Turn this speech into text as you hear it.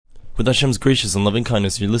With Hashem's gracious and loving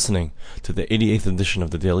kindness, you're listening to the 88th edition of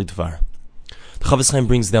the Daily Dvar. The Chafetz Chaim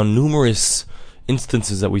brings down numerous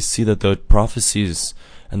instances that we see that the prophecies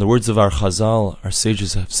and the words of our Chazal, our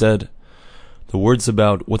sages have said, the words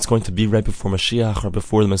about what's going to be right before Mashiach, right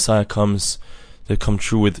before the Messiah comes, they come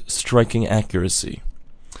true with striking accuracy.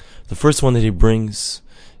 The first one that he brings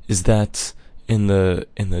is that in the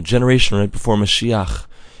generation right before Mashiach,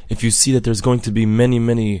 if you see that there's going to be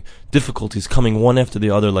many difficulties coming one after the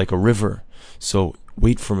other like a river, so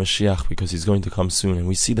wait for Mashiach because he's going to come soon. And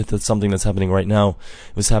we see that that's something that's happening right now.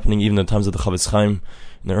 It was happening even in the times of the Chafetz Chaim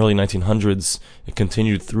in the early 1900s. It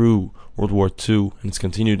continued through World War II, and it's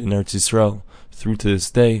continued in Eretz Yisrael through to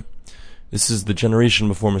this day. This is the generation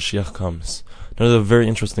before Mashiach comes. Another very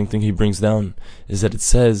interesting thing he brings down is that it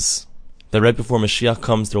says that right before Mashiach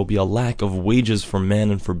comes, there will be a lack of wages for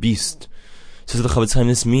man and for beast. Says the Chafetz Chaim,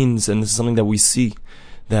 this means, and this is something that we see,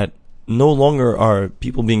 that no longer are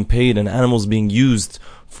people being paid and animals being used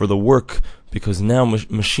for the work, because now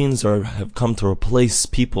machines have come to replace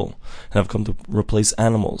people and have come to replace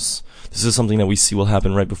animals. This is something that we see will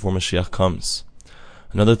happen right before Mashiach comes.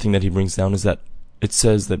 Another thing that he brings down is that it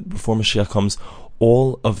says that before Mashiach comes,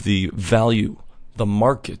 all of the value, the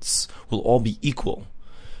markets, will all be equal.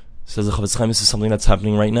 Says the Chafetz Chaim, this is something that's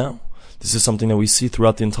happening right now. This is something that we see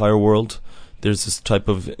throughout the entire world. There's this type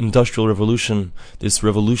of industrial revolution, this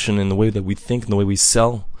revolution in the way that we think, in the way we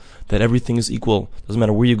sell, that everything is equal. Doesn't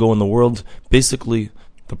matter where you go in the world. Basically,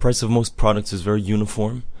 the price of most products is very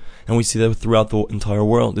uniform. And we see that throughout the entire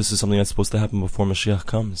world. This is something that's supposed to happen before Mashiach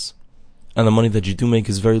comes. And the money that you do make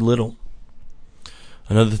is very little.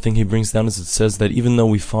 Another thing he brings down is it says that even though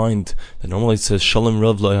we find that normally it says Shalom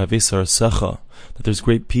Rav Lo'ahavesar Secha, that there's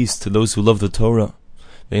great peace to those who love the Torah,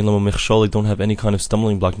 they don't have any kind of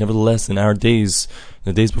stumbling block. Nevertheless, in our days,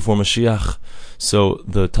 in the days before Mashiach, so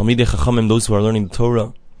the Talmidei Chachamim, those who are learning the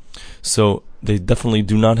Torah, so they definitely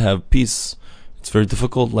do not have peace. It's very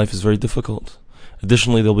difficult. Life is very difficult.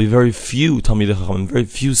 Additionally, there will be very few Talmidei Chachamim, very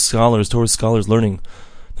few scholars, Torah scholars learning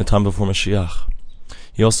the time before Mashiach.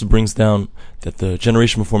 He also brings down that the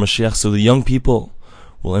generation before Mashiach, so the young people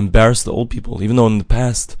will embarrass the old people, even though in the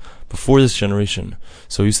past, before this generation,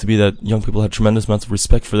 so it used to be that young people had tremendous amounts of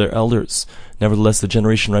respect for their elders. Nevertheless, the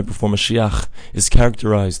generation right before Mashiach is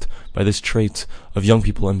characterized by this trait of young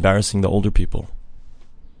people embarrassing the older people.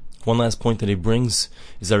 One last point that he brings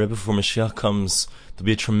is that right before Mashiach comes, there'll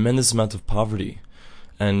be a tremendous amount of poverty.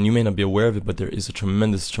 And you may not be aware of it, but there is a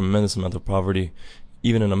tremendous amount of poverty,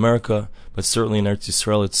 even in America, but certainly in Eretz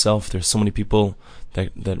Yisrael itself. There's so many people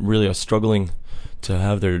that really are struggling to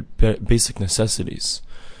have their basic necessities.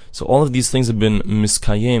 So all of these things have been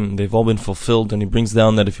miskayim, they've all been fulfilled, and he brings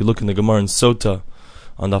down that if you look in the Gemara in Sota,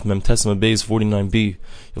 on Daf Mem Tesma Beis 49b,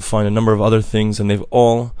 you'll find a number of other things, and they've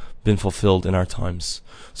all been fulfilled in our times.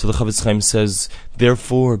 So the Chafetz Chaim says,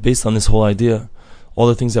 therefore, based on this whole idea, all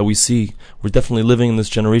the things that we see, we're definitely living in this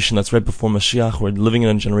generation that's right before Mashiach. We're living in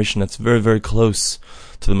a generation that's very close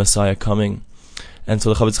to the Messiah coming. And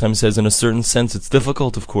so the Chafetz Chaim says, in a certain sense, it's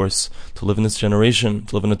difficult, of course, to live in this generation,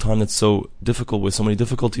 to live in a time that's so difficult, with so many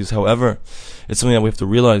difficulties. However, it's something that we have to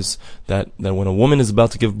realize that when a woman is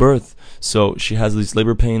about to give birth, so she has these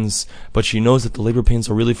labor pains, but she knows that the labor pains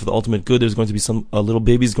are really for the ultimate good. There's going to be a little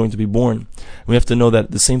baby is going to be born. And we have to know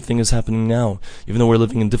that the same thing is happening now. Even though we're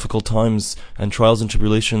living in difficult times and trials and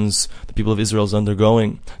tribulations the people of Israel is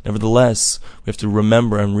undergoing, nevertheless, we have to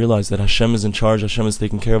remember and realize that Hashem is in charge, Hashem is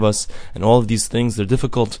taking care of us, and all of these things, they're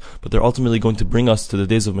difficult, but they're ultimately going to bring us to the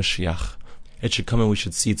days of Mashiach. It should come and we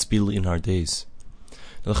should see it speedily in our days.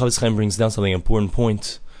 Now the Chafetz Chaim brings down something important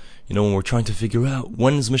point. When we're trying to figure out,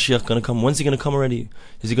 when is Mashiach going to come? When's he going to come already?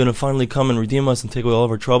 Is he going to finally come and redeem us and take away all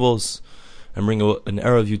of our troubles and bring an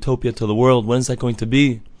era of utopia to the world? When is that going to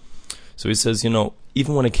be? So he says,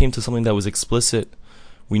 even when it came to something that was explicit,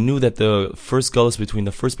 we knew that the first galus between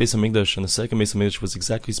the first Beis HaMikdash and the second Beis HaMikdash was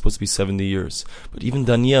exactly supposed to be 70 years. But even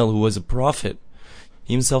Daniel, who was a prophet,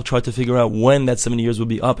 he himself tried to figure out when that 70 years would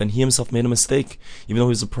be up, and he himself made a mistake, even though he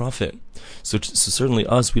was a prophet. So certainly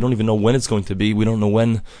us, we don't even know when it's going to be. We don't know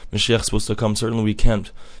when Mashiach is supposed to come. Certainly we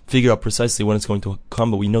can't figure out precisely when it's going to come,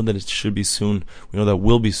 but we know that it should be soon. We know that it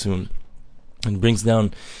will be soon. And it brings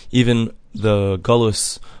down even the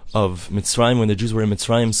galus of Mitzrayim, when the Jews were in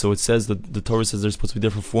Mitzrayim. So it says that the Torah says they're supposed to be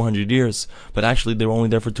there for 400 years, but actually they were only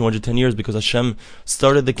there for 210 years because Hashem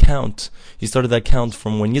started the count. He started that count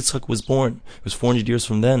from when Yitzchak was born. It was 400 years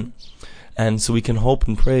from then. And so we can hope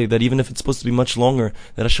and pray that even if it's supposed to be much longer,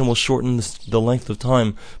 that Hashem will shorten the length of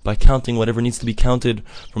time by counting whatever needs to be counted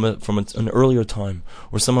from an earlier time.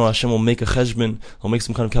 Or somehow Hashem will make a cheshbon, he'll make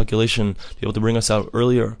some kind of calculation to be able to bring us out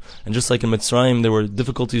earlier. And just like in Mitzrayim, there were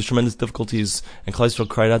difficulties, tremendous difficulties, and Klal Yisrael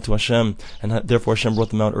cried out to Hashem, and therefore Hashem brought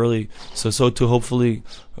them out early. So too, hopefully,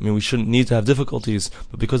 we shouldn't need to have difficulties,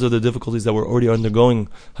 but because of the difficulties that we're already undergoing,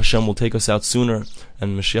 Hashem will take us out sooner,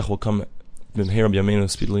 and Mashiach will come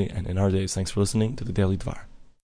speedily and in our days. Thanks for listening to the Daily Dvar.